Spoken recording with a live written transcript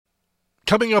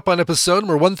Coming up on episode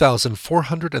number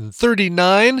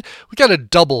 1439, we got a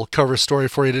double cover story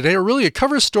for you today, or really a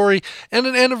cover story and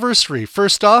an anniversary.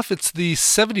 First off, it's the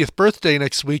 70th birthday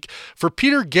next week for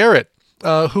Peter Garrett,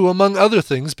 who, among other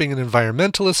things, being an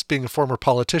environmentalist, being a former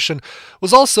politician,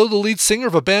 was also the lead singer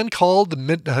of a band called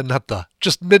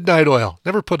Midnight Oil.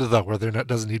 Never put a the where there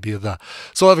doesn't need to be a the.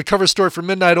 So I'll have a cover story for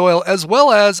Midnight Oil, as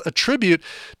well as a tribute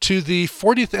to the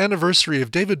 40th anniversary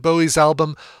of David Bowie's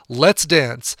album, Let's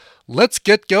Dance. Let's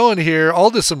get going here.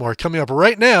 All this and more coming up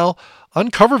right now on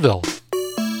Coverville.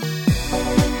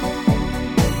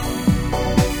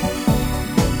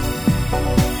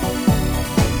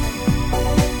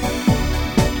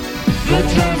 The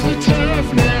times are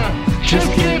tough now, just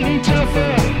getting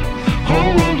tougher.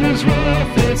 Whole world is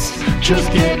rough, it's just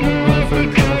getting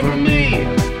rougher. Cover me,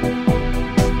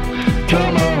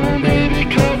 come on baby,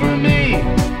 cover me.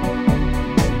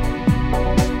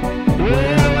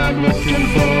 Well, I'm looking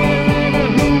for a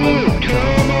who will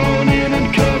come on in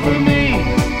and cover me.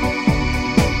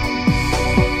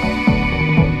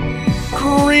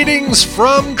 Greetings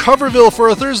from Coverville for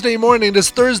a Thursday morning. It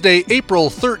is Thursday, April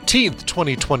 13th,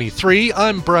 2023.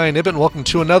 I'm Brian Ibbett, and welcome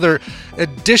to another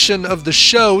edition of the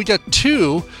show. We got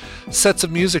three sets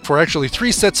of music,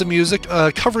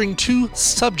 covering two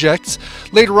subjects.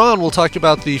 Later on, we'll talk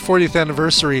about the 40th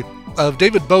anniversary of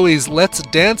David Bowie's Let's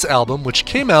Dance album, which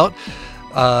came out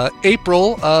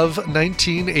April of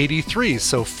 1983.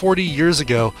 So 40 years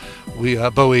ago,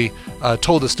 Bowie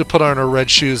told us to put on our red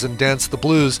shoes and dance the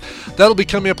blues. That'll be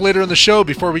coming up later in the show.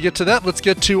 Before we get to that, let's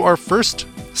get to our first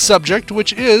subject,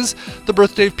 which is the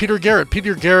birthday of Peter Garrett.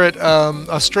 Peter Garrett,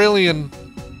 Australian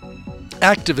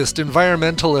activist,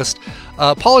 environmentalist,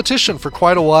 politician for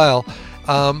quite a while.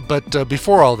 But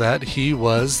before all that, he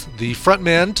was the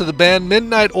frontman to the band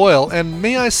Midnight Oil, and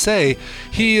may I say,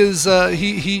 he is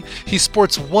he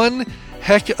sports one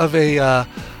heck of a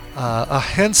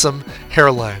handsome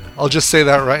hairline. I'll just say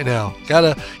that right now.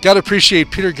 Gotta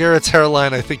appreciate Peter Garrett's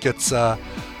hairline. I think it's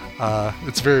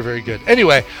very, very good.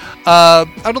 Anyway, I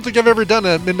don't think I've ever done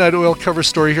a Midnight Oil cover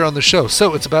story here on the show,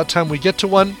 so it's about time we get to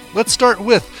one. Let's start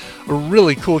with a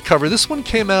really cool cover. This one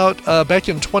came out back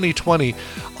in 2020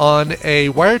 on a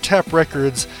Wiretap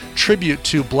Records tribute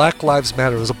to Black Lives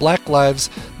Matter. It was a Black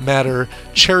Lives Matter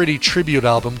charity tribute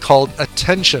album called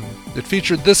Attention. It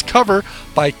featured this cover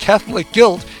by Catholic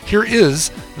Guilt. Here is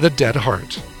The Dead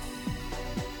Heart.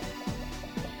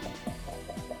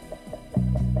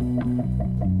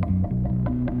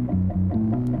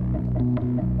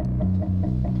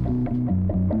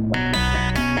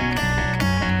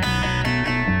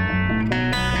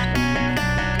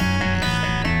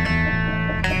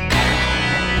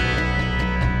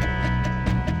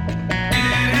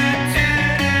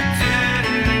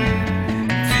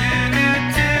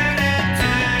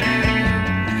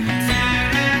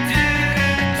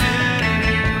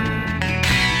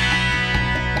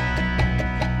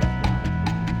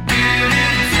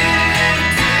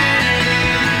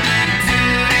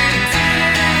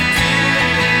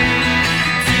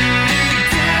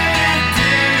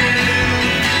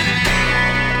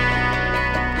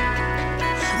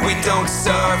 Don't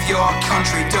serve your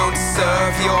country, don't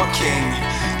serve your king.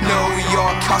 Know your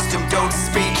custom, don't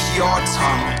speak your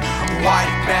tongue.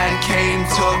 White man came,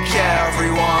 took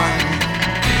everyone.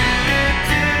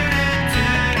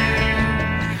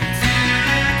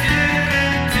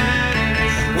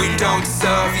 We don't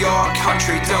serve your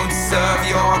country, don't serve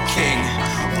your king.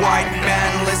 White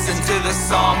man, listen to the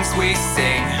songs we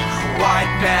sing. White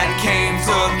man came,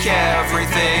 took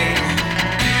everything.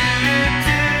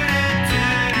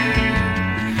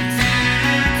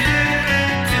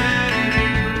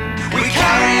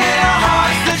 Carry in our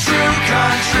hearts the true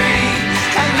country,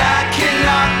 and that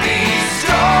cannot be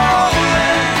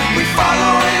stolen. We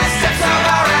follow in the steps of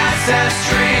our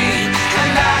ancestry, and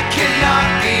that cannot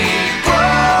be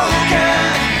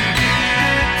broken.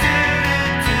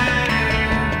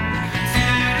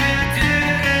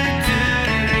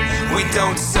 We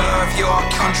don't serve your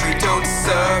country, don't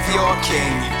serve your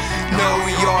king. Know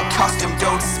your custom,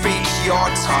 don't speak your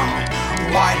tongue.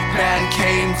 White man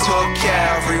came, took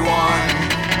everyone.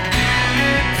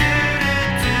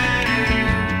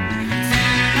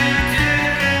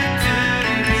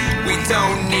 We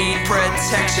don't need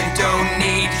protection, don't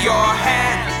need your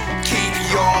hand. Keep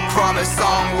your promise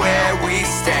on where we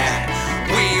stand.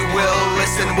 We will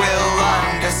listen, we'll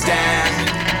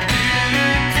understand.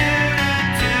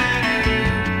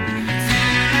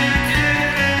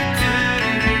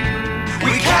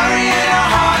 We carry in our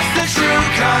hearts the true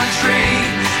country,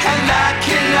 and that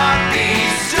cannot be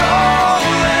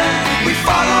stolen. We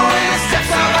follow in the steps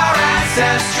of our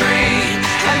ancestry,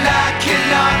 and that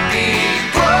cannot be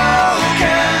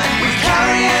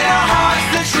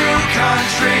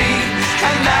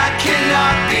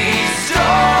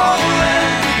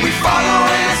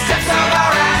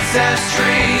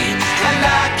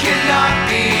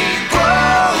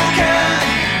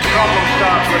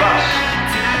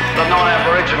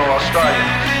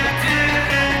Australians.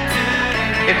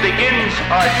 It begins,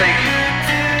 I think,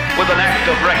 with an act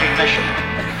of recognition.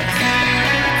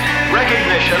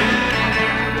 Recognition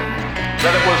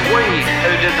that it was we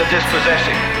who did the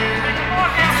dispossessing.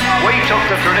 We took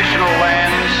the traditional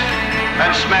lands and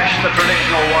smashed the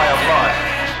traditional way of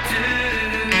life.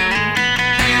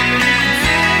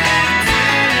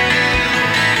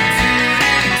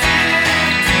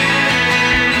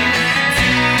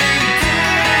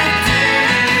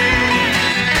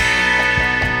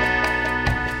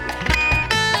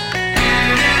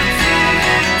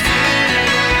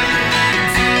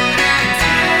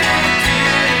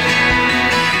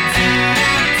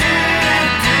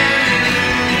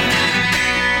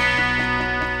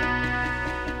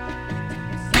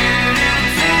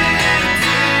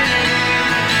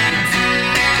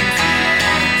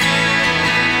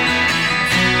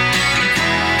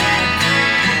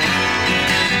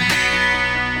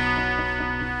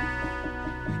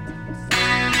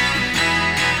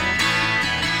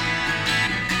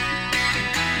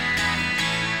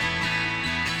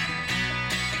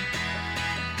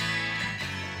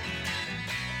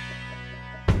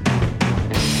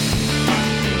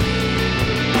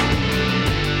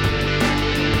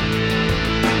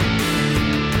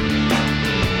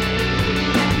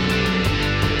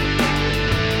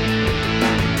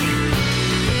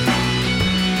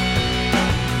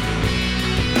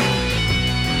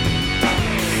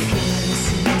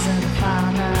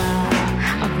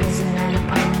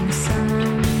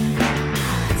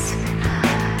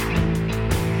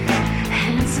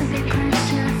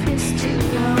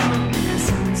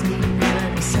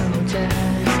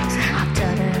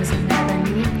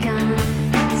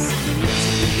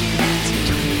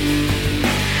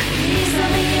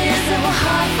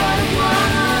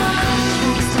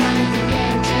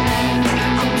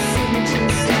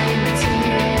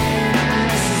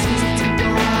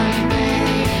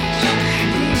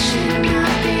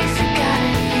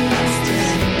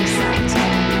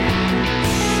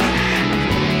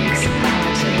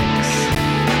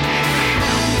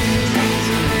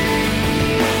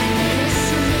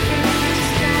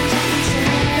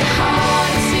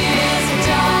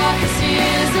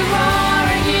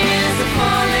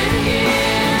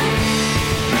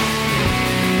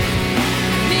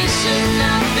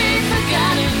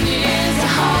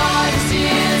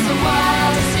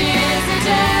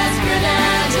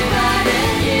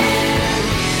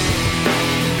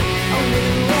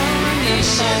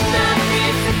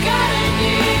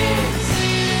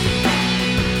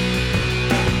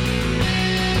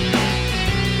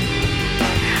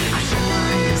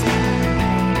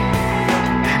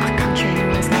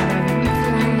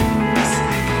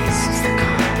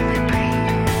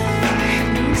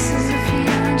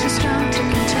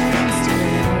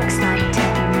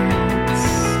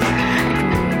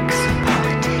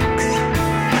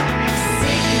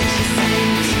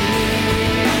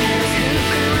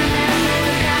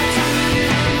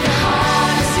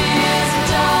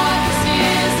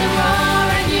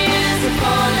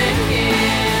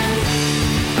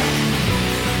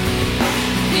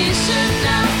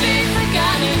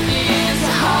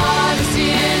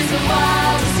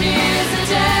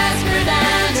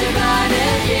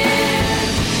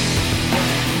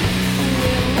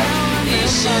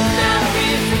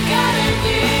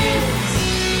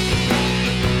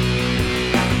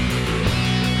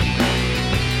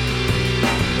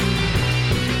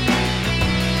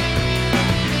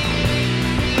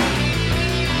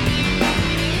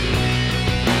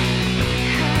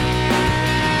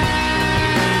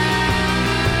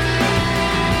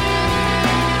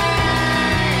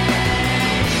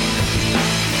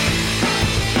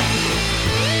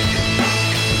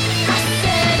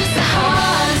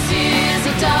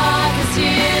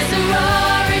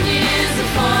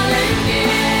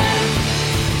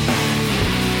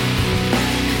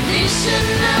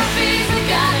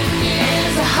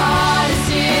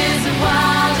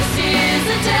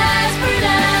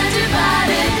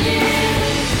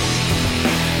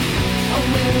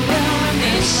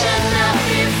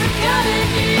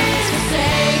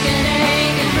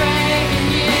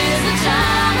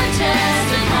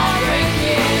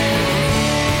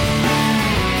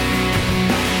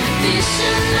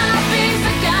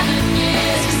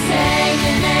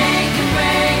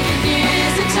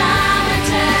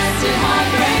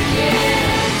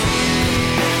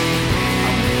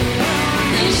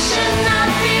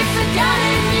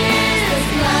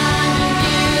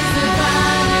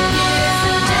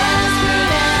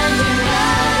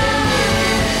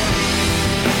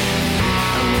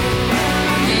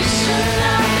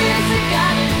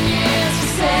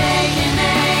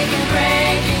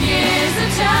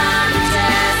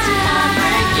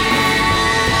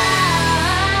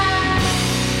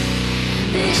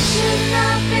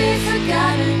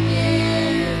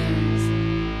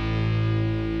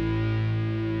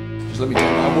 let me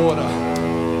drink my water.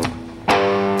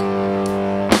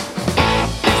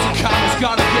 This karma's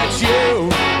gonna get you.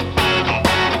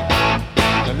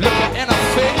 And look it in the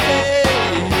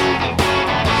face.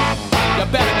 You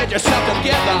better get yourself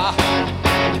together.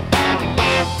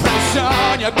 Pretty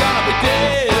soon you're gonna be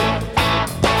dead.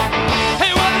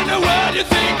 Hey, what in the world you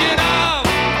thinking of?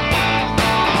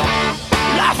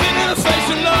 Laughing in the face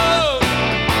of love.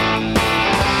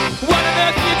 What on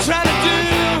earth are you trying to do?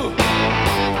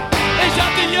 It's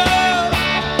up to you.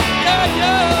 Yeah,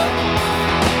 yeah.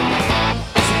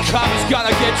 It's karma's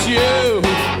gonna get you.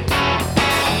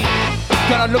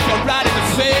 Gonna look you right in the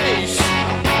face.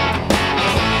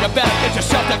 You better get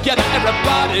yourself together,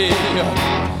 everybody.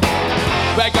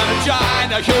 We're gonna join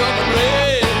the human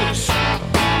race.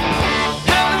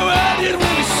 How in the world did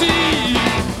we see?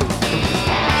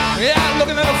 Yeah,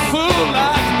 looking at a fool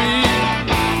like me.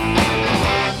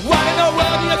 What in the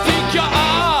world do you think you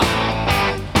are?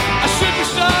 A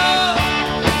superstar,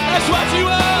 that's what you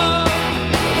are.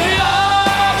 They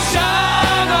all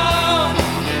shine on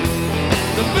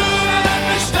the moon and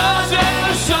the stars and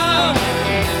the sun.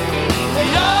 They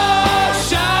all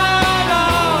shine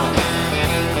on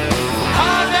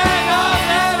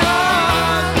and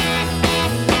on.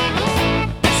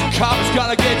 This karma's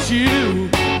gonna get you.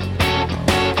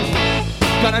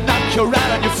 Gonna knock you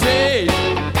right on your feet.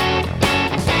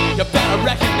 You better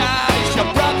recognize your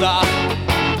brother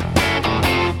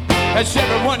as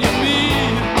everyone you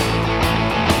meet.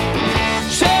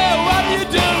 Say, what are you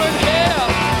doing here?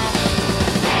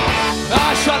 I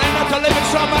surely not to live in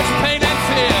so much pain and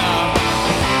fear.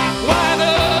 Why on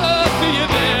earth are you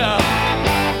there?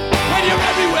 When you're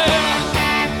everywhere,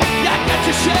 you get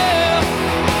your share.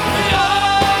 We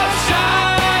all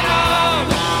shine on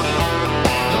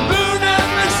the moon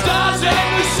and the stars and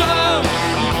the sun.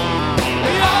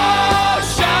 We all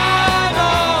shine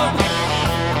on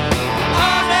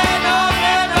and on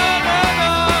and on and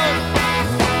on.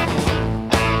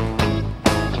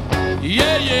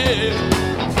 Yeah, yeah.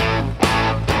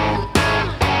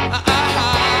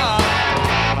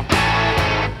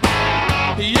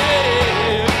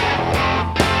 Yeah.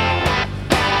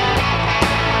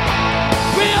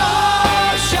 We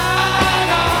all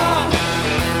shine on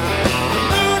the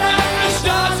moon and the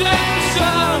stars and the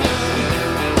sun.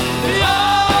 We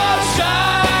all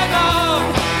shine on.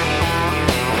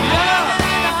 Yeah.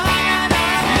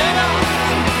 Yeah.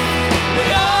 We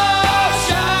all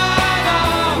shine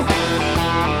on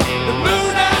the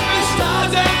moon and the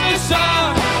stars and the sun.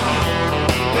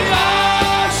 We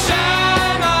all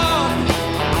shine on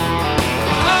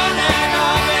and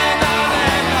on and on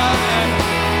and on.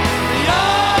 We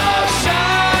all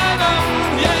shine on,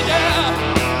 yeah, yeah.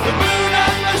 The moon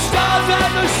and the stars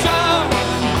and the sun.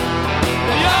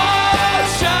 We all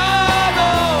shine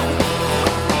on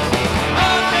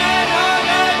and on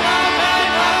and on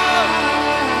and on.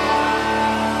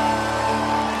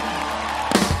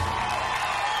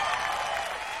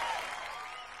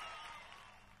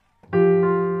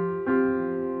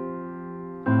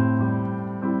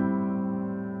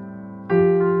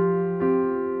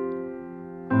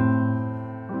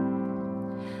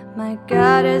 My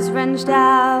gut is wrenched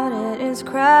out, it is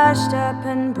crushed up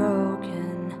and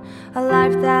broken. A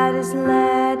life that is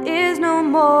led is no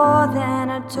more than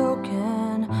a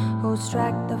token. Oh,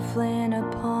 strike the flint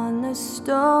upon the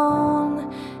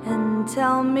stone and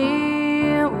tell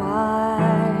me why.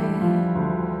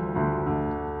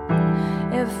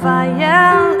 If I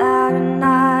yell out at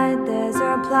night, there's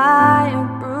a reply, a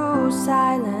bruised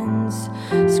silence.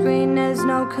 Screen is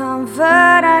no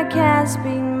comfort, I can't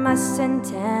speak my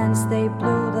sentence. They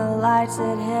blew the lights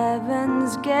at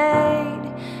heaven's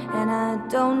gate, and I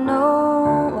don't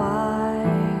know why.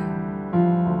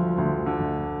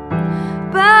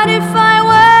 But if I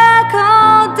work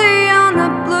all day on the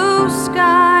blue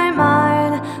sky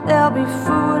mine, there'll be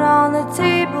food on the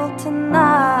table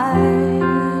tonight.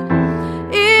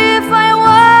 If I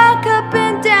walk up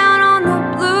and down on the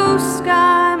blue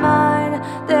sky mine,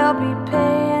 there'll be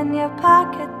pay in your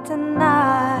pocket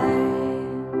tonight.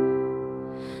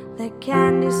 The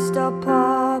candy store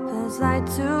paupers lie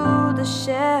to the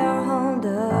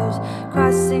shareholders,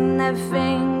 crossing their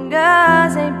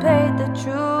fingers, they paid the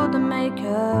truth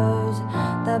makers.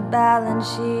 The balance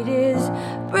sheet is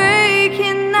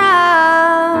breaking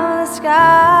out the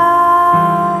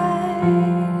sky.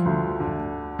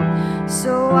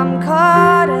 So I'm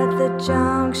caught at the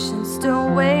junction, still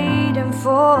waiting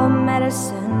for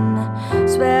medicine.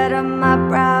 Sweat on my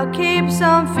brow keeps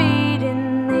on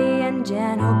feeding the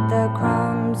engine. Hope the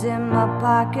crumbs in my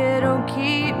pocket will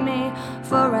keep me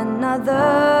for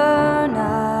another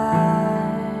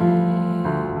night.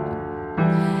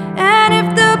 And if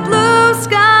the blue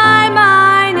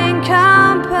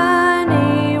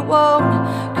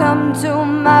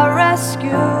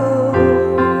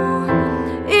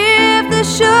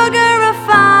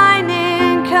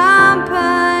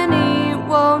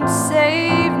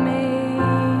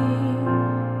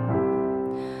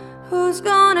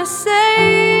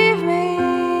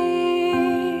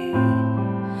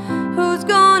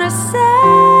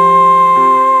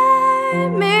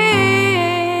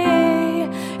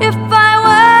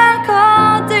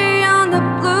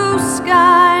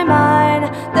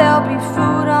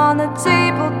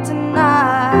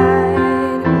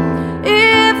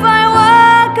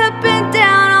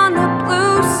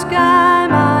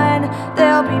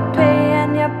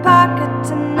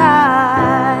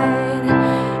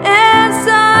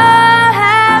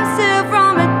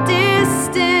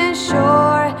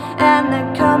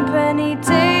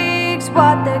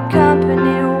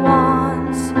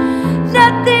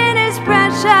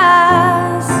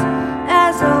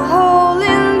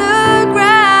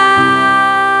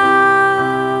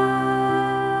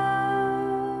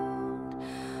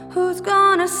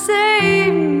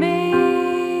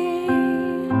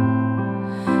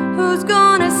Who's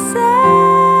gonna save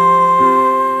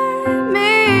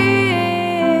me?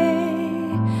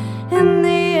 In the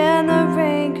end, the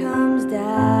rain comes down.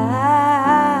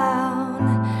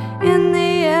 In the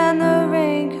end, the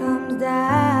rain comes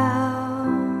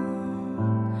down,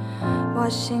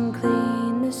 washing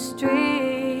clean the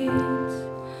streets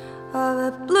of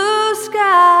a blue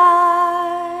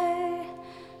sky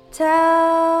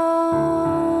town.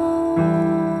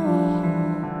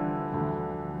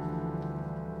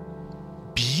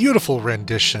 Beautiful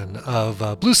rendition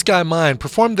of Blue Sky Mine,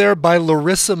 performed there by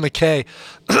Larissa McKay.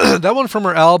 That one from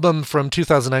her album from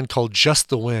 2009 called Just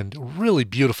the Wind. Really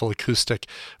beautiful acoustic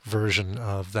version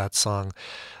of that song.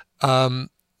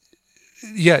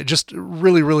 Yeah, just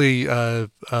really, really, I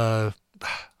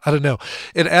don't know.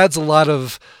 It adds a lot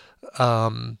of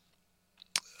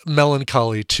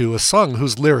melancholy to a song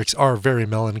whose lyrics are very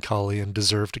melancholy and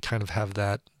deserve to kind of have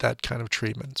that kind of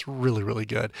treatment. It's really, really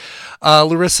good.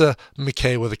 Larissa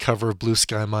McKay with a cover of Blue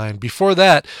Sky Mine. Before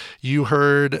that, you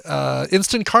heard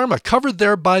Instant Karma, covered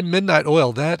there by Midnight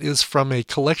Oil. That is from a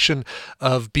collection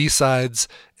of B-sides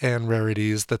and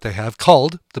rarities that they have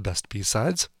called the Best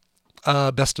B-Sides.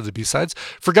 Best of the B-Sides.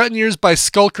 Forgotten Years by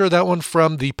Skulker, that one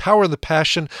from The Power and the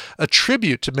Passion, a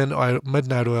tribute to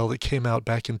Midnight Oil that came out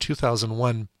back in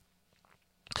 2001.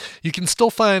 You can still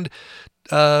find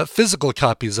physical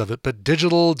copies of it, but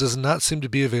digital does not seem to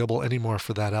be available anymore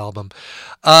for that album.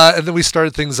 And then we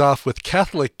started things off with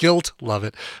Catholic Guilt, love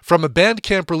it, from a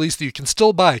Bandcamp release that you can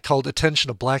still buy called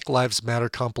Attention, a Black Lives Matter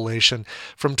compilation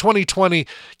from 2020,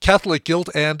 Catholic Guilt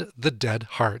and The Dead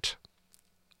Heart.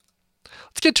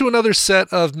 Let's get to another set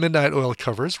of Midnight Oil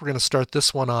covers. We're going to start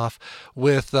this one off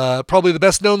with probably the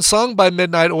best known song by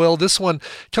Midnight Oil. This one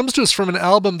comes to us from an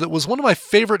album that was one of my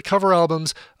favorite cover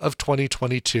albums of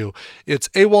 2022. It's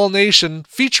AWOL Nation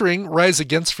featuring Rise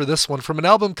Against for this one from an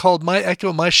album called My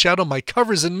Echo, My Shadow, My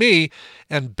Covers and Me,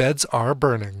 and Beds Are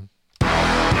Burning.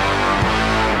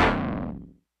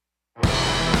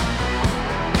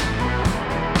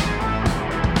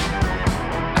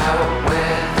 Out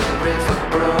where the river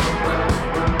broke,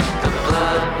 the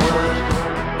bloodwood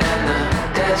and the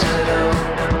desert oak,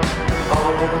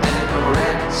 old and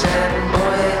reds and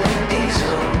boiling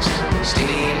diesels,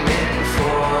 steaming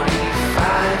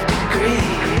 45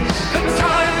 degrees. The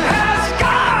time has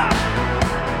come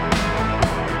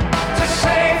to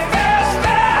say fair's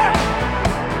fair.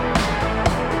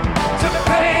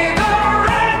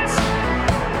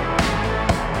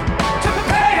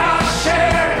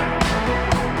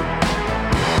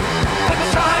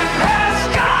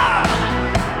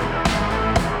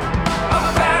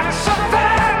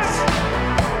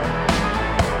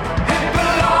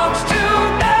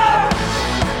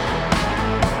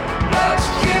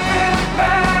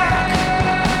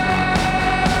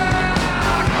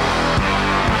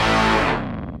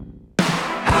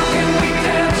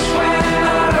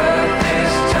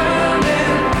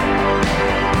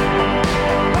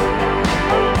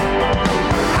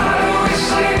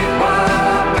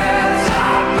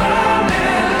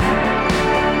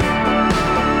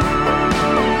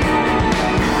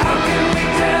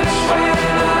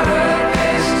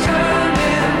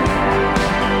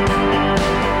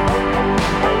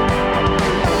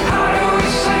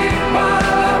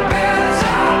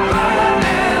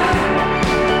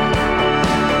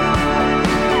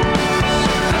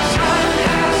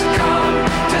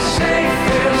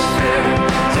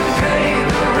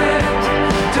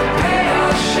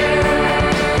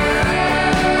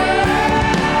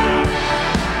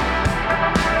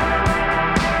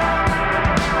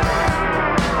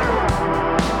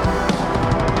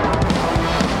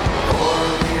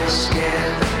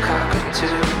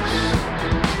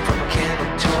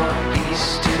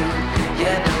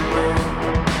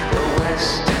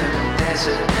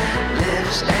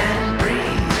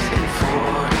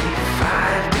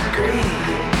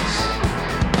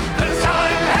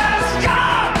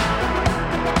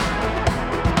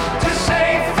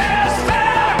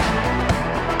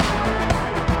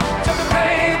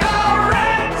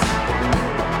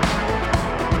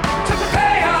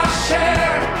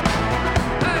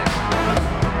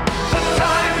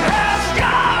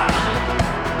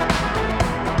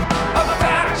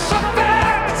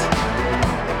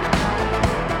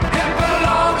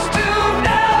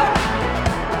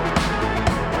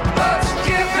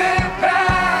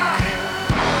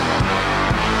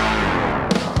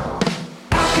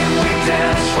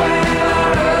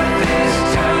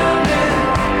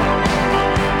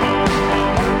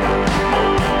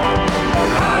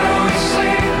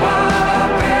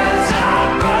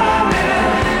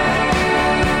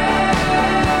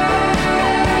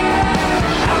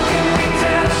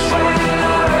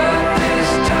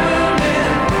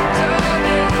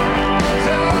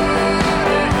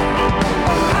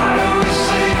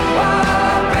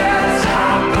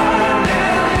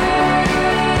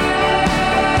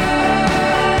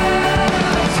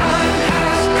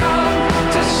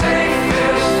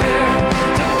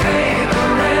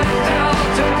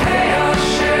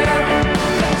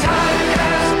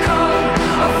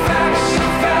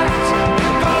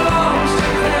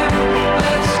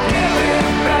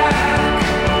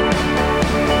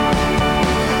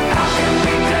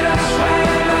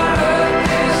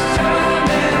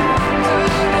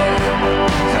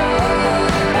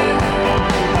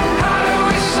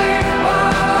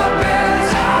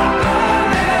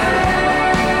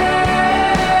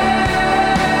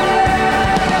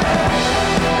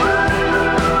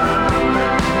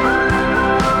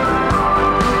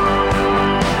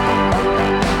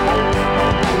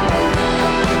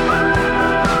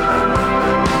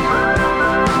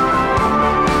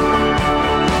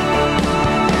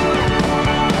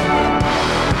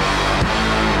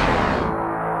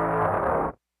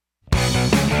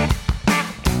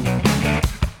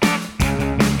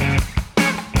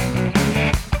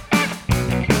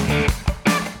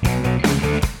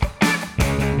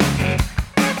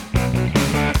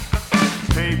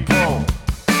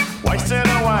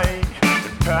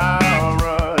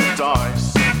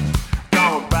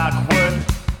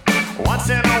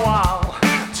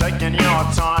 taking your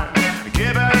time.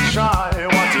 Give it a try.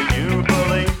 What do you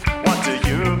believe? What do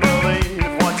you believe?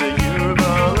 What do you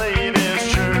believe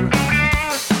is true?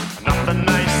 Nothing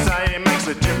they say makes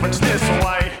a difference this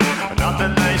way.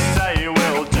 Nothing they say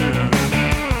will do.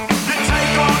 You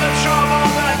take all the trouble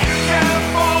that you can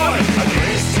afford. At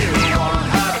least you won't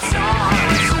have time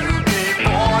to be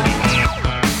bored.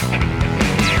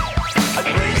 At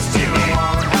least you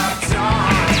won't have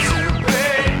time to be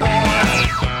bored.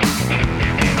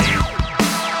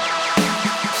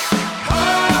 Oh,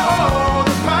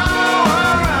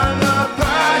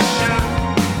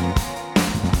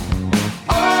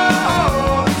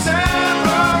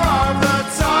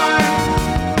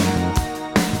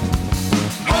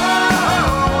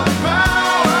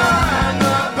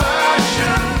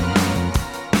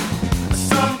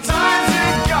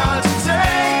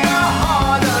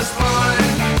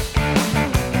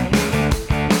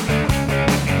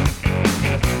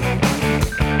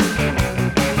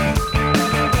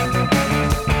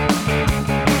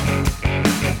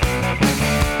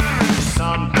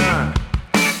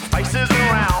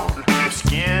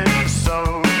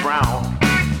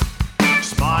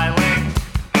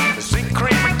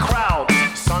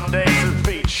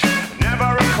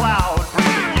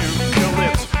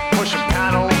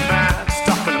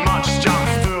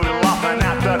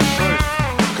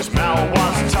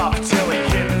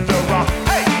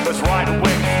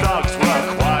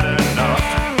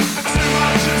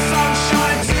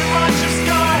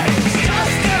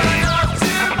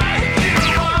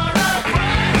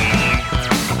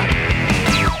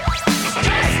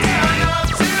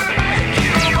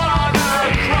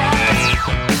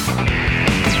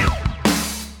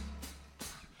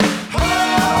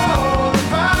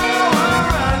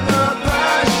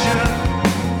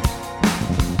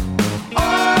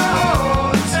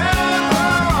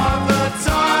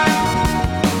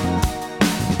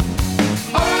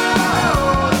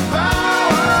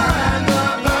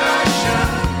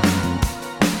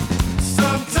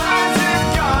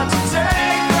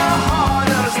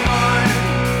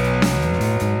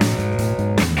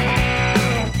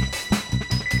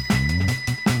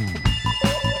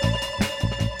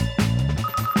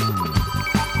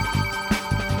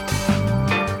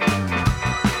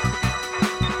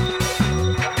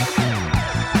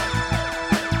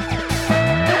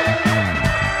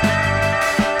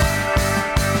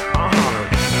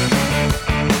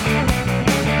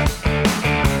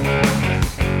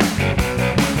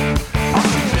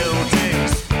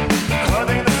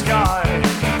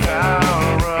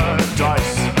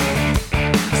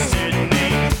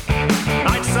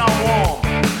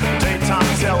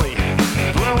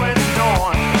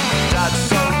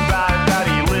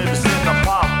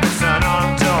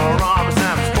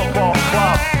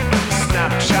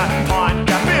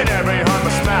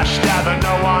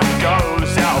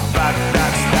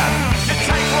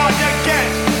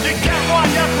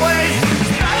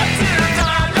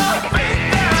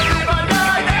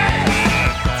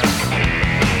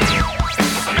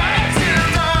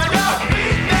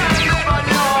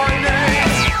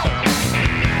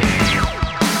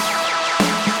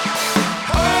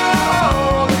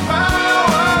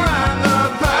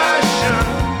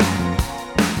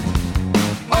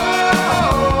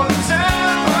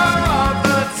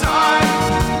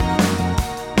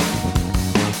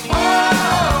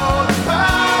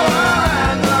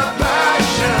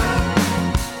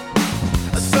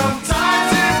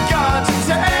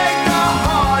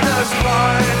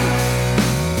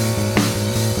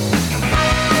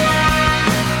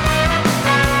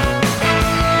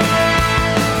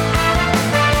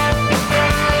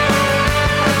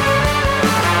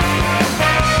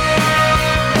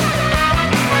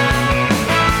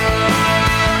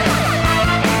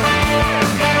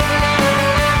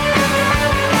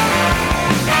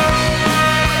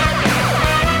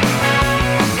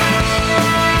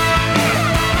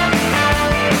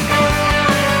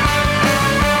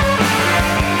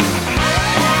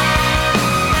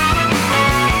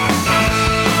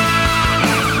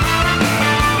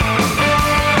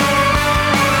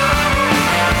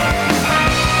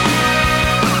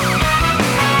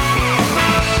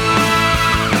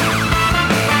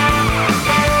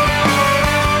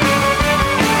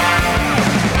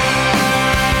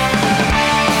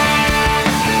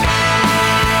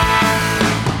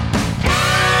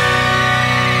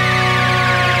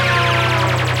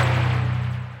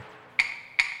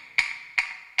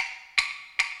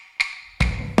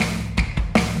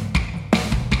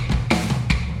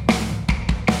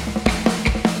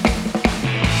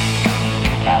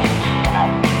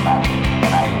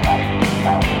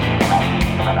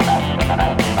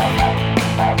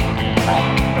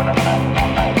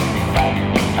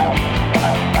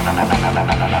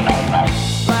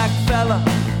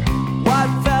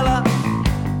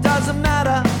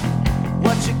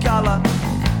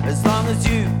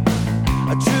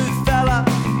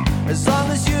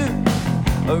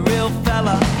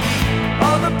 fella.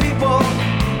 All the people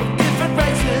of different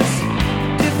races,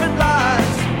 different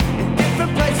lives, in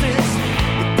different places.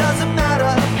 It doesn't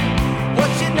matter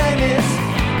what your name is.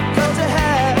 Got to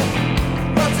have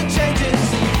lots of changes.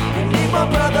 We need more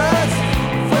brothers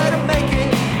if we're to make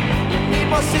it. We need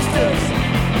more sisters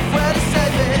if we're to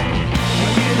save it.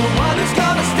 Are you the one who's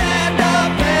gonna stand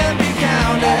up and be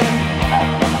counted?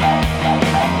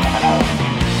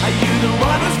 Are you the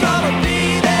one who's gonna be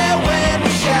there when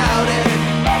we shout it?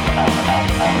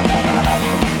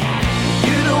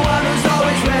 You the one who's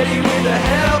always ready with a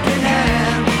helping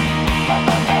hand?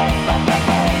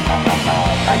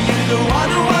 Are you the one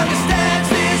who understands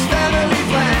these family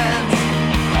plans?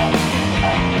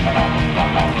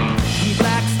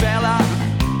 Black fella,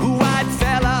 white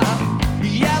fella,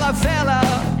 yellow fella,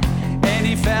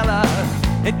 any fella,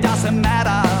 it doesn't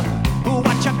matter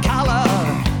what your color,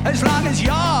 as long as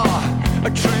you're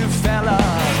a true fella.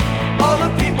 All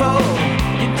the people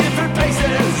in different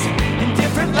places, in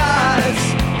different lives,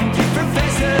 in different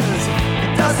faces.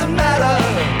 It doesn't matter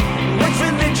which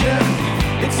religion,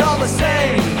 it's all the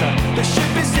same. The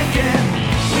ship is sinking.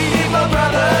 We need more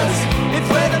brothers if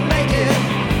we're to make it.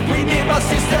 We need more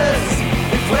sisters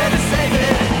if we're to save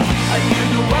it. Are you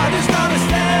the one who's gonna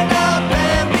stand up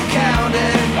and be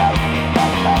counted?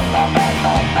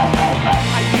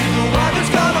 Are you the one who's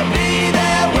gonna be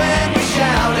there when we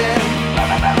shout it?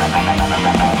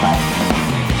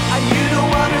 Are you the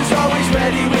one who's always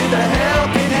ready with a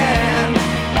helping hand?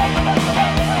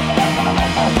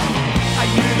 Are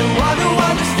you the one who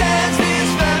understands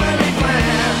these family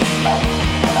plans?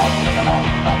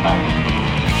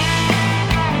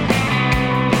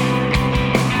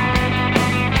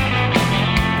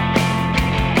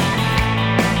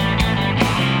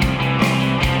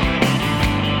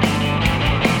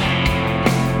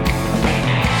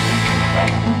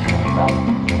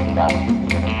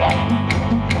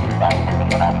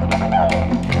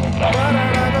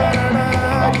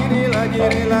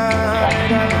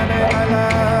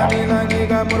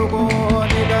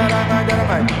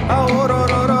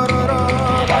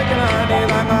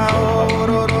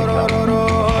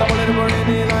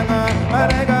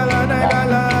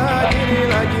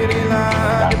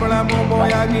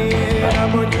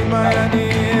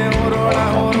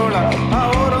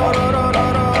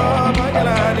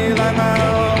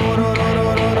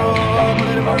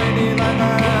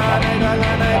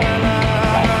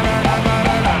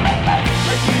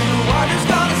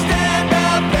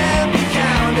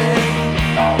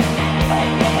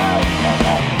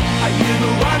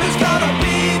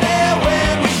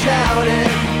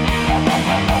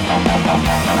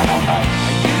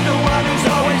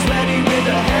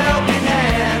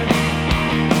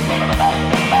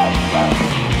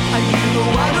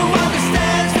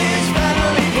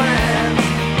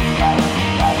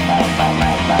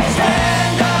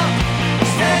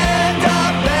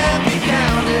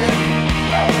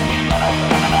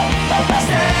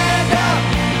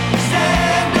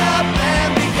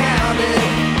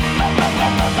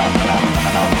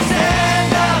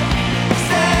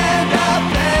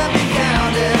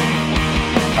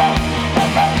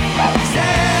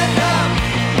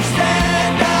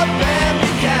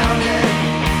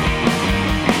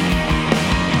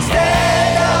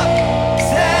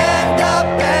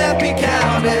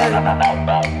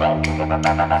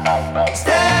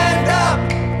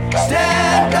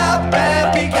 Stand up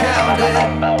and be counted.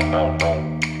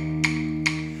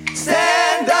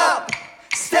 Stand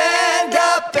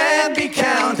up and be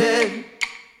counted.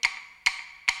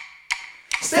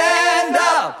 Stand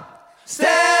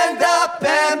up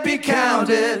and be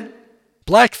counted.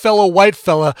 Black Fella, White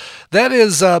Fella. That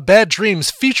is Bad Dreams,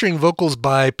 featuring vocals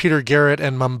by Peter Garrett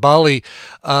and Mambali.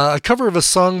 A cover of a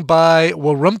song by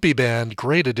Warumpi Band.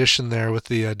 Great addition there with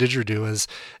the didgeridoo,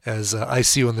 as I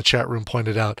see you in the chat room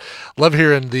pointed out. Love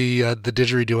hearing the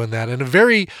didgeridoo in that. And a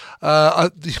very,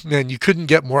 man, you couldn't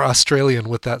get more Australian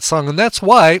with that song. And that's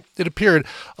why it appeared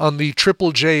on the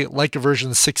Triple J Like a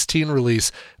Version 16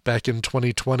 release back in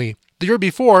 2020. The year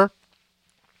before,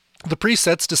 the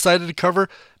Presets decided to cover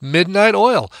Midnight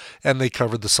Oil, and they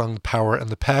covered the song The Power and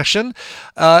the Passion.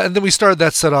 And then we started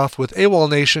that set off with AWOL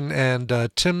Nation and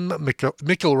Tim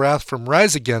Mickelrath from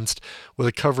Rise Against with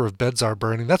a cover of Beds Are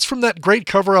Burning. That's from that great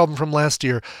cover album from last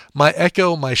year, My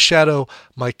Echo, My Shadow,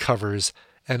 My Covers,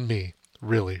 and Me.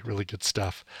 Really, really good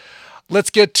stuff. Let's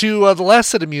get to the last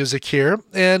set of music here,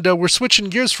 and we're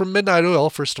switching gears from Midnight Oil.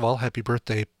 First of all, happy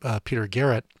birthday, Peter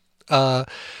Garrett.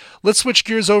 Let's switch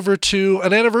gears over to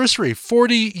an anniversary.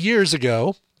 40 years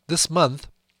ago, this month,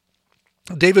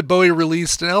 David Bowie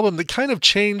released an album that kind of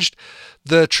changed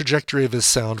the trajectory of his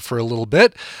sound for a little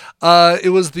bit.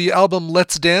 It was the album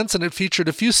Let's Dance, and it featured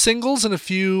a few singles and a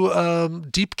few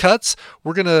deep cuts.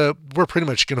 We're pretty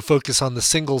much gonna focus on the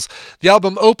singles. The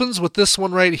album opens with this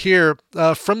one right here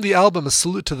from the album, A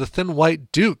Salute to the Thin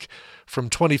White Duke from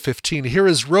 2015. Here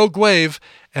is Rogue Wave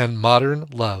and Modern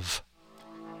Love.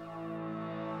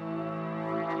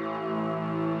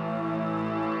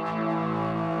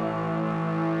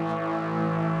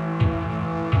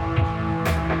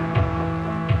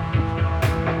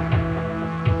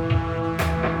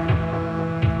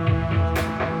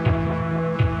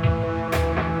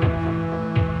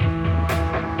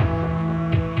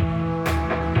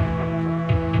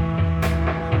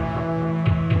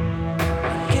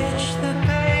 Catch the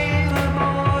paper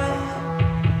boy.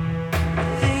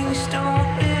 Things don't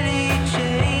really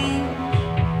change.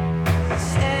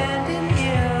 Standing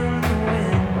in the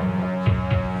wind,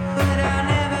 but I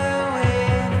never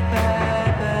wave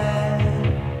bye-bye.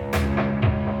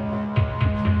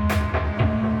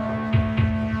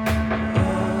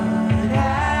 But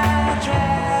I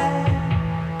tried.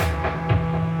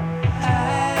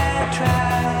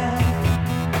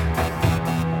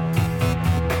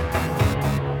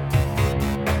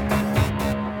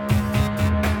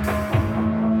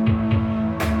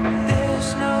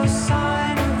 There's no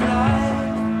sign of life.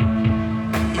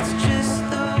 It's just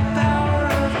the power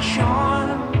of charm.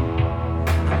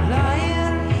 I'm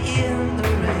lying in the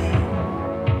rain,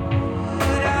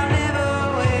 but I never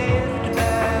waved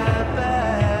bye-bye.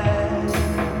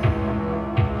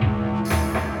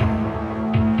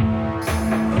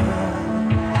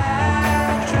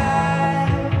 I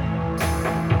tried.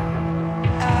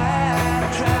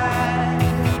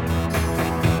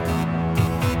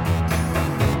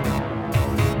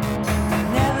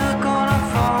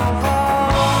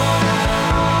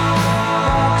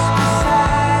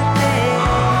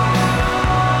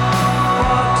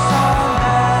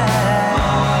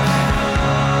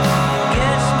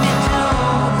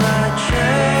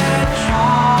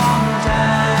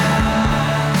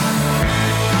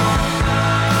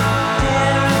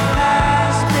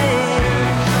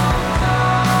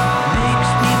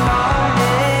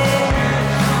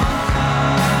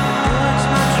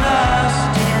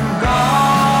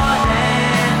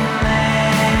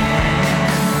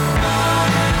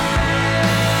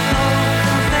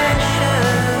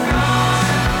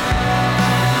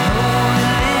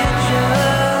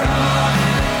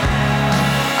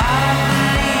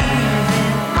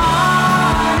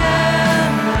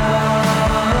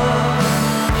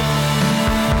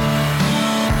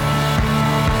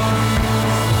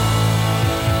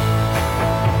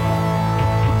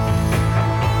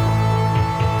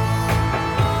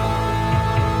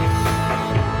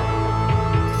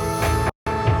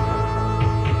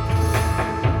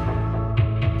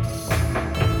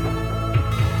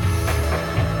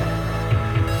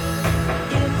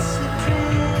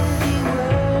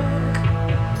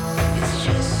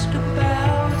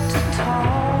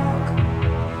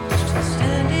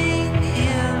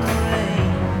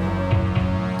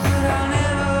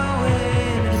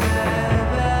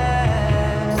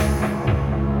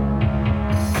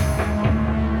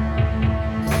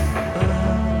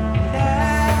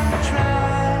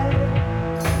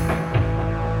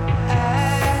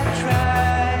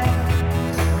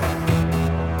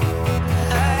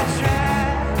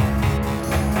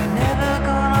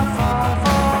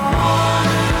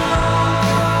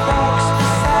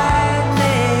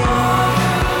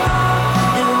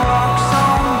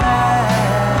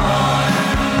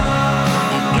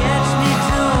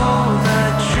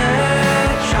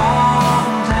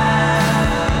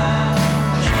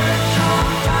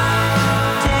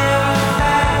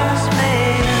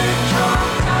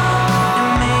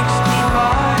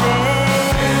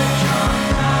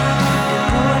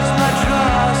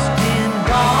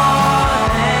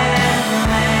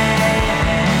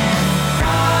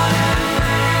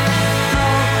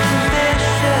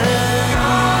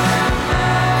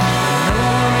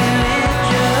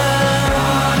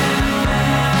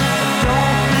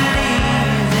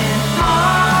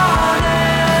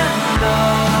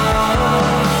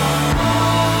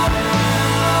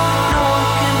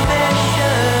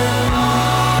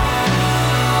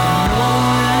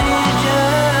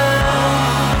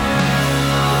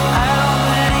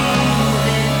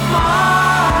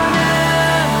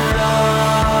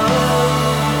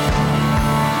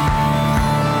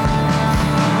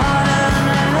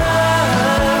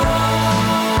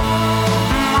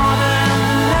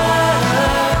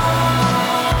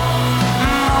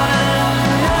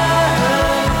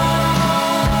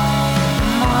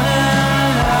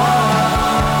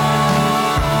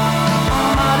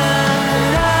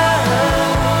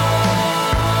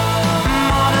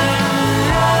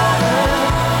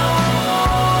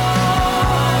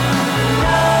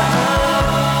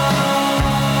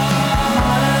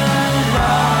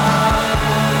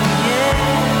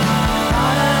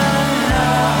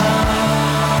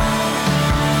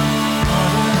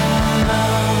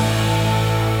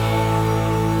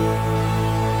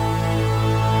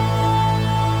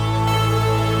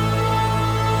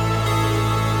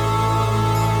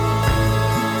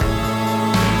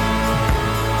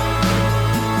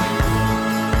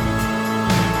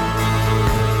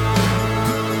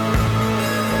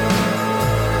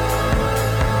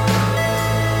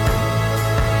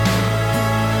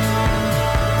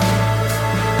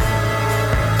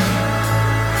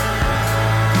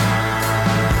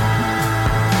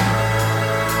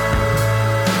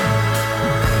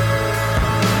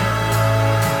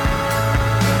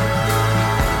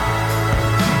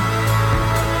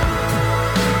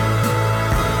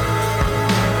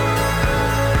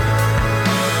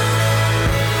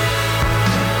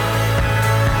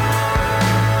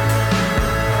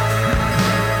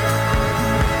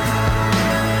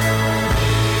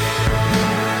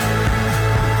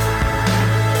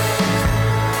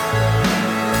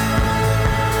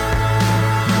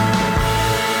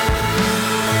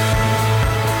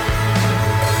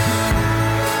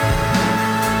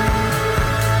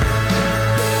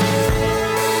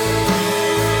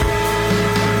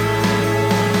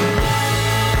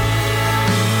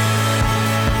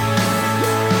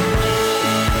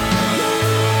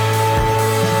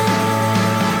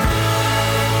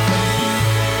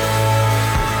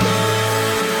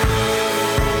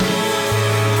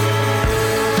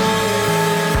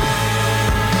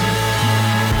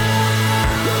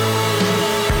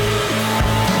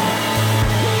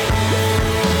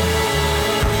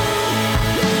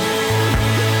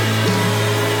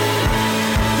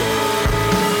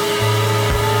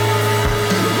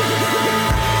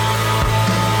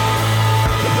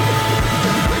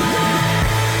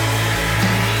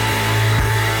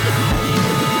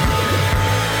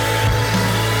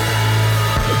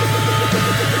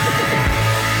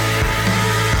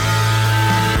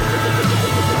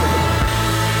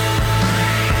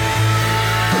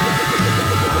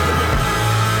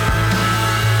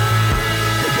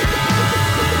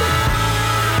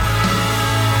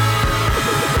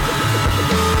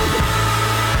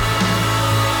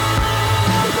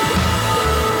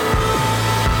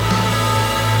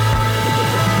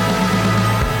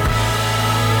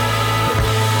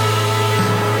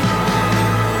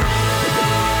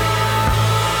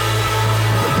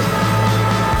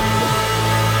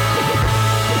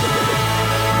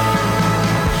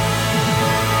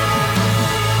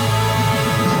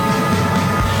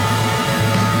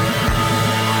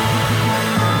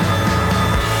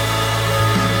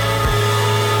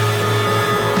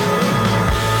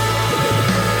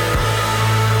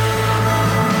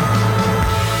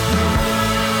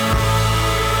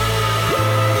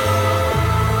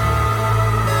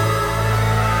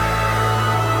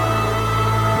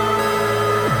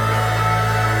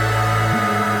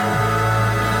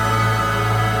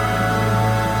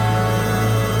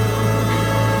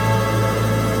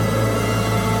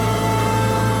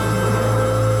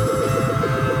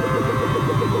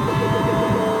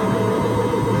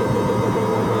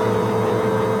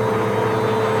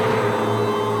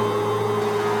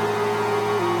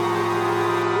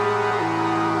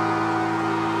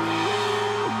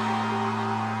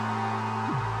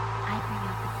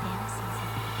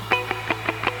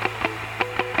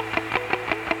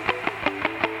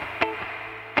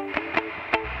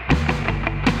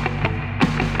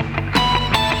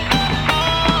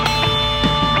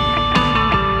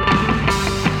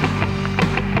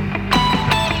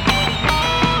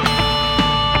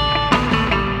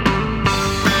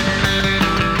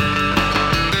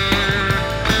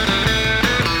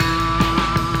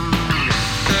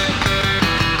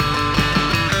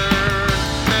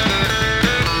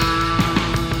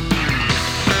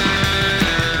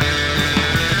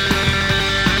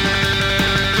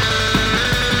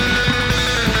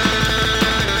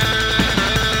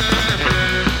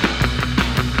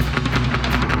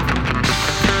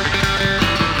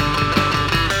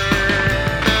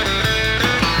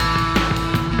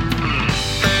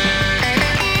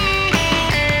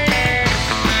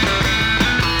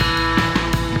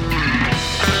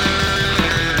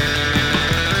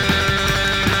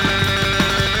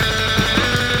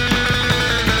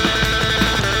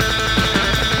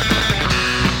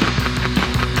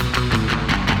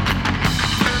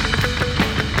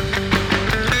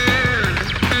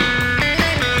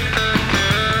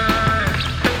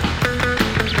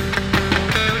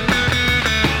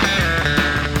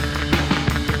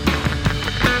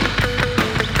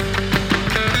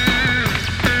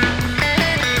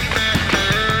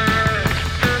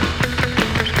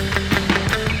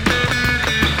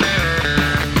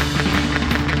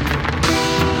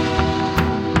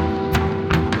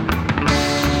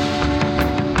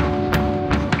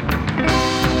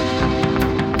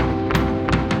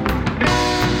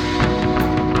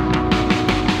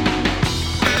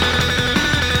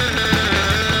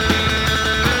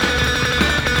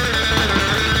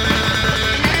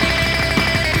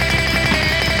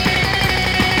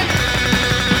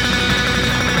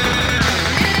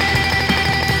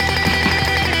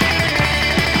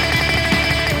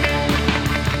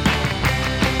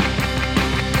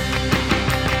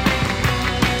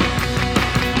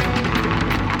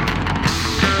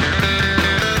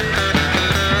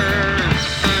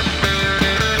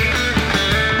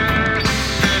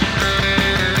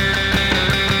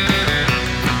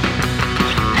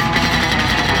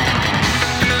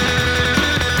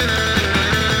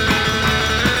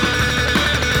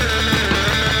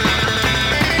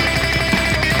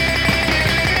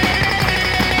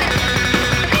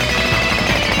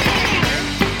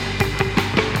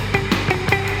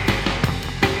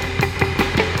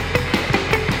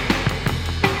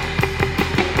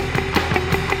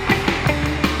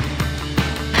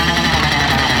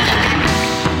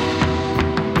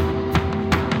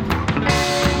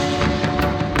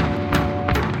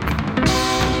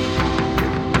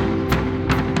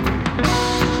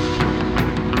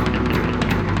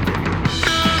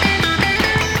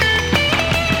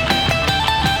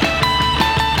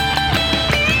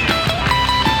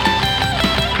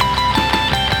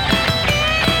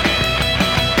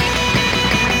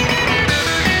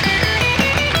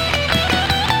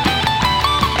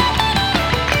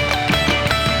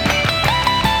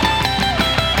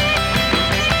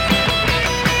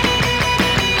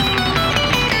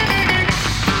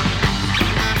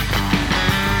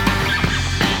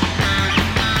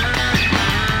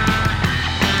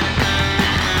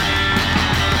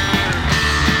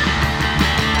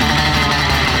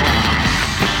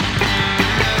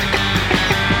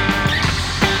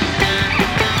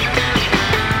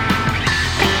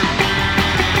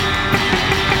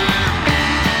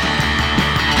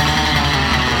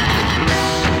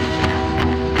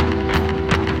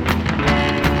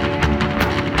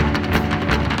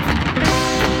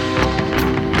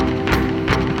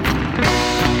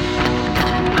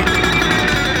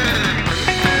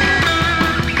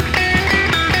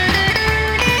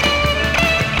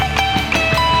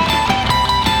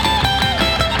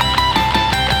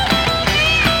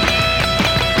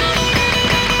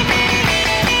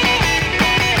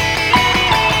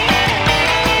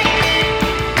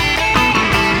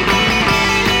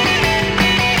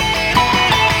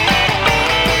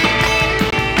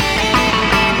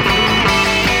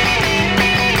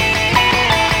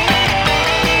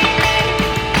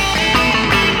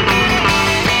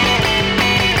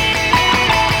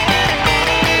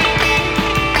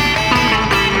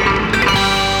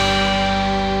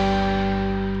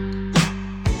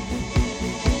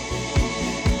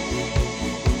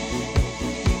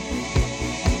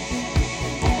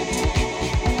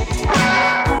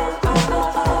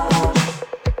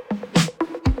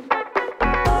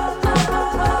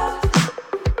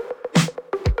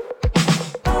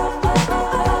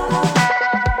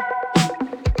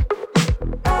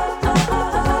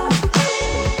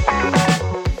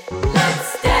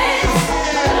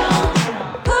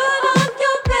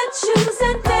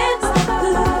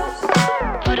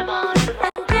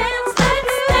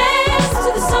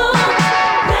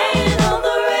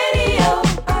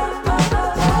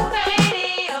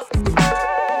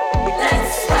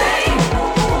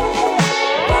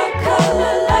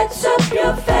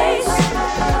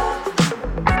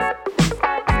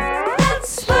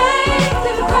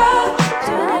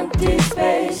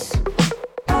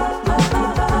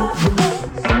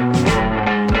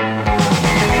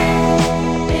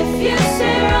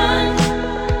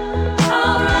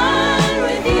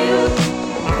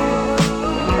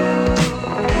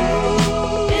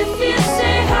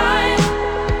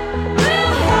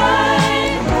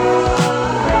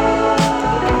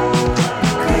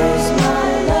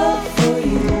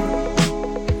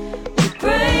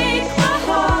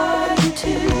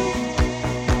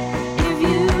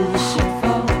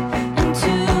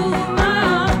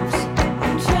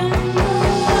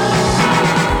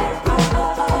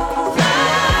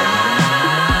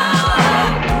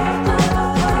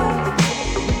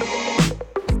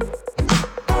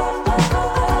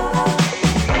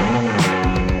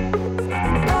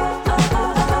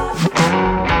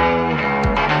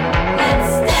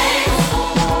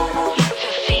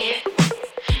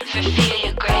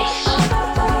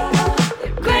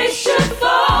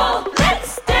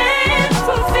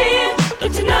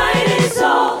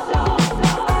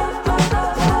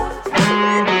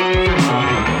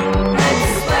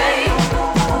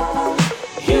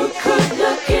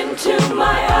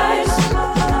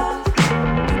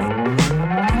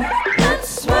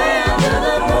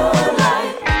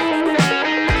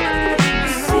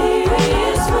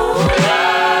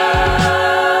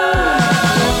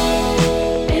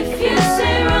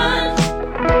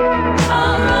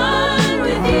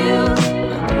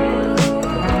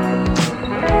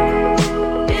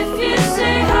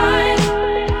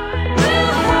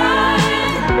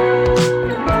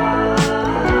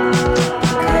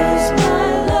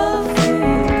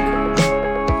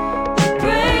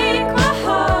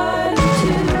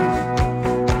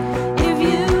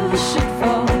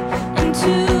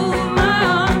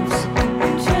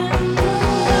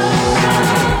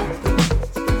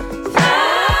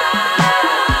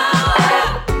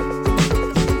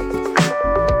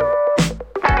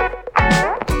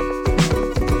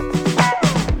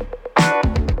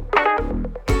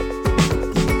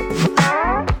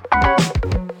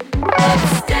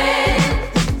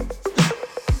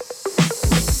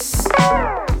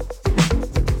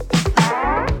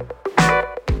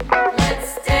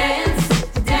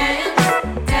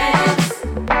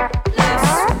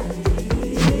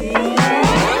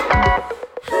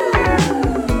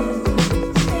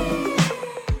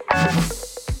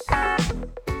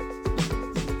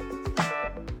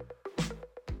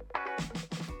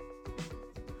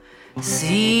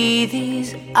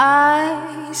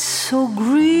 eyes so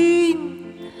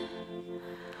green,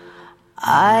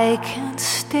 I can't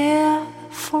stare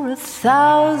for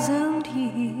 1,000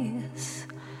 years,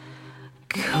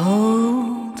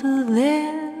 colder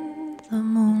than the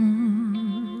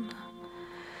moon.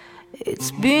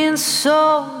 It's been so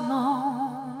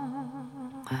long,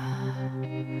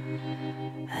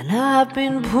 and I've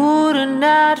been putting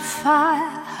out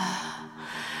fire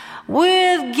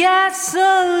with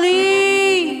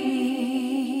gasoline.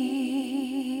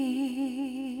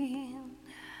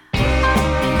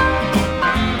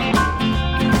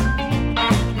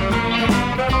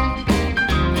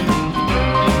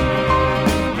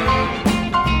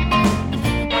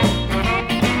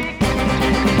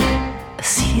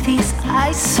 See these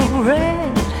eyes so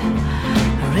red,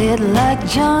 red like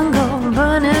jungle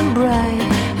burning bright.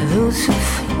 Those who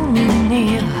feel me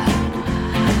near,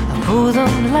 pull the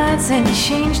lights and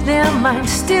change their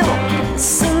minds. Still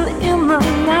listen in the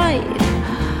night.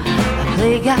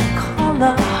 They got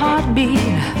color,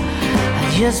 heartbeat.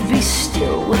 Just be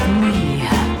still with me.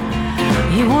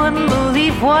 You wouldn't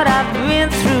believe what I've been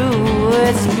through.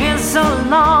 It's been so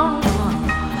long.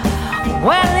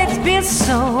 Well, it's been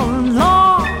so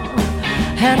long.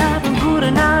 And I've been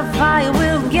putting out fire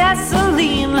with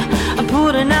gasoline. I'm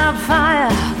putting out fire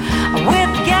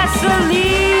with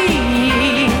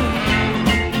gasoline.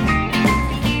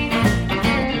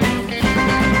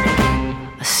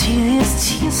 I see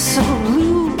these tears so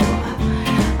blue,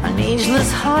 an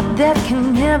ageless heart that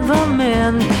can never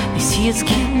mend. These tears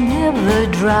can never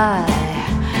dry,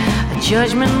 a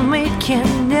judgment made can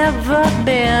never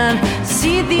bend.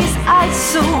 See these eyes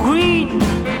so green,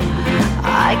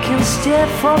 I can stare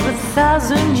for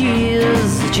 1,000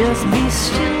 years. Just be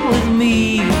still with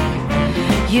me.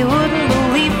 You wouldn't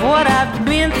believe what I've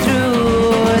been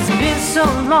through. It's been so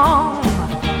long.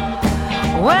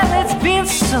 Well, it's been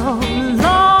so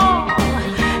long.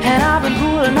 And I've been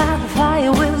putting out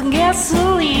fire with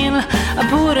gasoline. I'm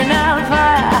putting out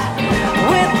fire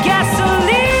with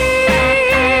gasoline.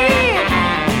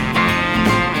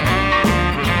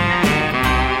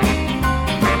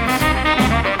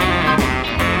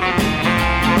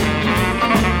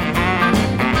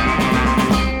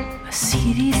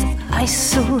 Eyes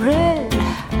so red,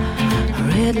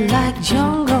 red like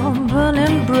jungle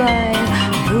burning bright.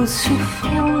 Those who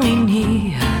feel me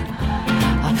near,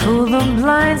 I pull the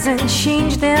blinds and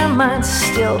change their minds.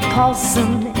 Still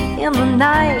pulsing in the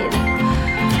night.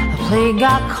 A plague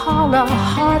I call a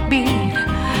heartbeat.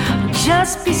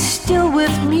 Just be still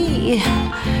with me.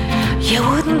 You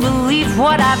wouldn't believe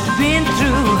what I've been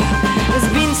through. It's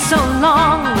been so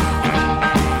long.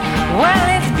 Well,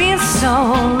 it's been so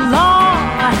long.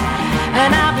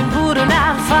 And I've been putting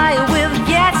out fire with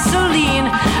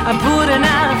gasoline. I'm putting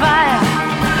out fire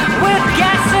with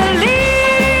gasoline.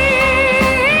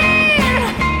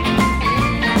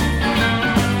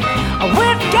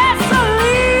 With gasoline.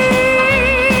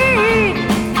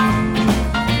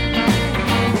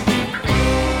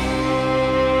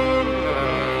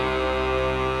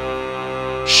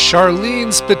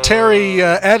 Charlene Spiteri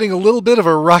adding a little bit of a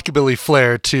rockabilly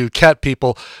flair to Cat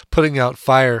People, putting out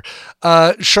fire.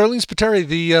 Charlene Spiteri,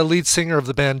 the lead singer of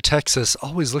the band Texas,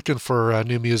 always looking for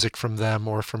new music from them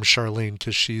or from Charlene,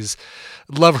 because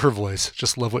love her voice,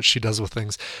 just love what she does with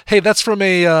things. Hey, that's from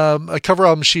a cover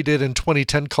album she did in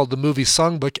 2010 called The Movie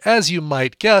Songbook. As you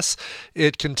might guess,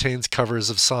 it contains covers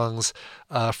of songs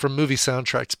from movie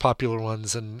soundtracks, popular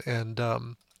ones, and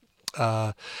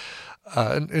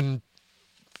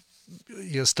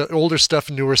you know, older stuff,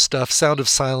 newer stuff, Sound of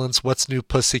Silence, What's New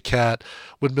Pussycat,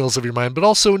 Windmills of Your Mind, but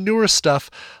also newer stuff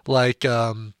like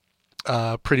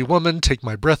Pretty Woman, Take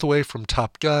My Breath Away from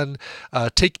Top Gun,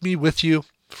 Take Me With You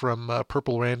from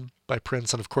Purple Rain by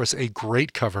Prince, and of course a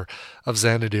great cover of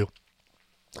Xanadu.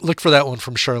 Look for that one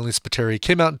from Charlene Spiteri.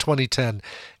 Came out in 2010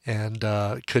 and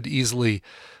could easily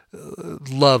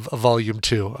love a volume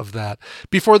 2 of that.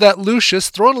 Before that, Lucius,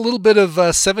 throwing a little bit of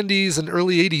 70s and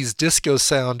early 80s disco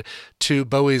sound to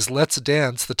Bowie's Let's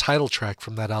Dance, the title track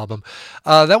from that album.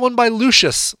 That one by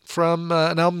Lucius from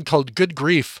an album called Good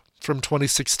Grief from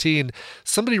 2016.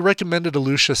 Somebody recommended a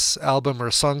Lucius album or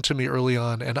a song to me early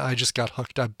on, and I just got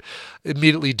hooked. I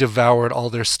immediately devoured all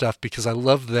their stuff because I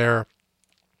love their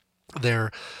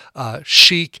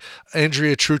chic,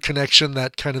 Andrea True connection,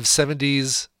 that kind of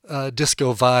 70s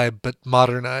disco vibe, but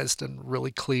modernized and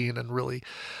really clean and really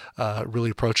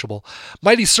approachable.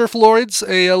 Mighty Surf Lords,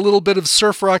 a little bit of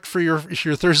surf rock for your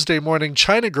Thursday morning.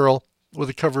 China Girl with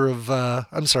a cover of, a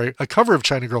cover of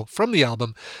China Girl from the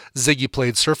album Ziggy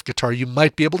Played Surf Guitar. You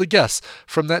might be able to guess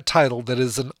from that title that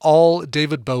is an all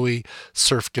David Bowie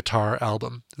surf guitar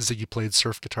album. Ziggy Played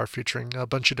Surf Guitar, featuring a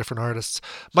bunch of different artists.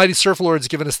 Mighty Surf Lords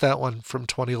giving us that one from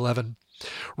 2011.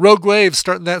 Rogue Wave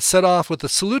starting that set off with a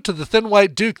Salute to the Thin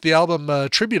White Duke, the album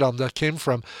tribute album that came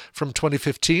from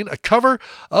 2015, a cover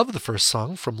of the first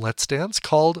song from Let's Dance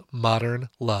called Modern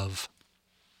Love.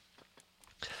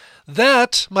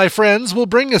 That, my friends, will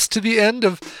bring us to the end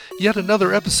of yet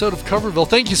another episode of Coverville.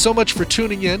 Thank you so much for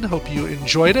tuning in. Hope you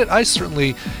enjoyed it. I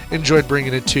certainly enjoyed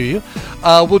bringing it to you.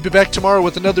 We'll be back tomorrow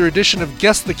with another edition of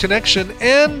Guess the Connection,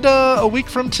 and a week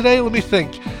from today, let me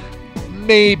think,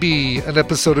 maybe an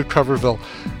episode of Coverville.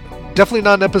 Definitely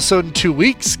not an episode in 2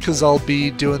 weeks, because I'll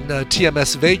be doing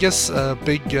TMS Vegas, a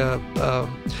big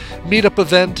meetup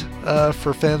event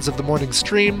for fans of the morning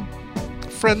stream.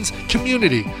 Friends,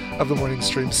 community of the morning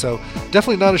stream. So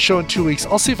definitely not a show in 2 weeks.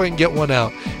 I'll see if I can get one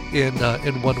out in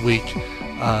 1 week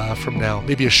from now.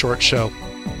 Maybe a short show,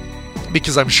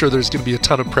 because I'm sure there's going to be a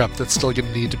ton of prep that's still going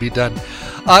to need to be done.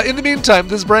 In the meantime,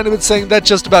 this is Brandon saying that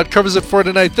just about covers it for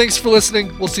tonight. Thanks for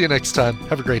listening. We'll see you next time.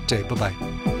 Have a great day. Bye-bye.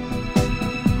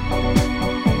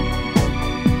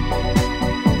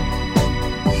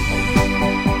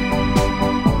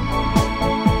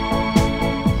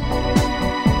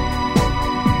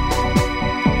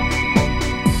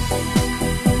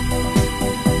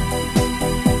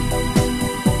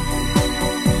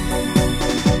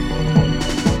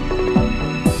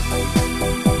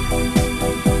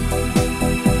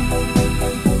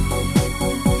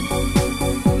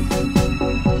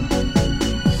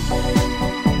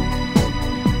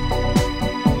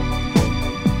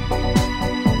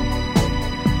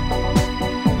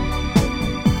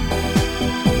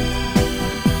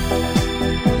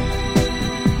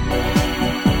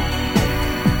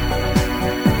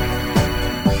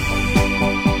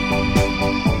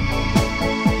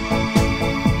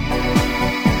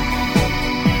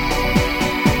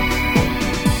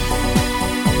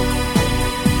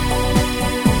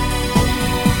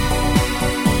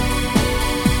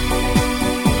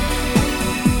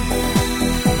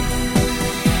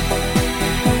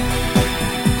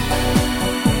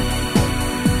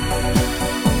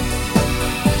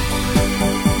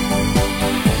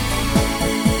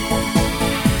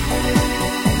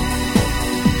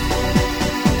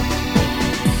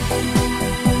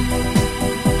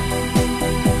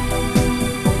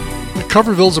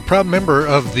 Coverville is a proud member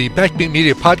of the Backbeat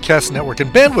Media Podcast Network,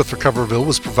 and bandwidth for Coverville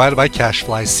was provided by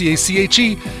CacheFly,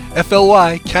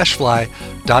 CacheFly,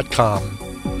 cashfly.com.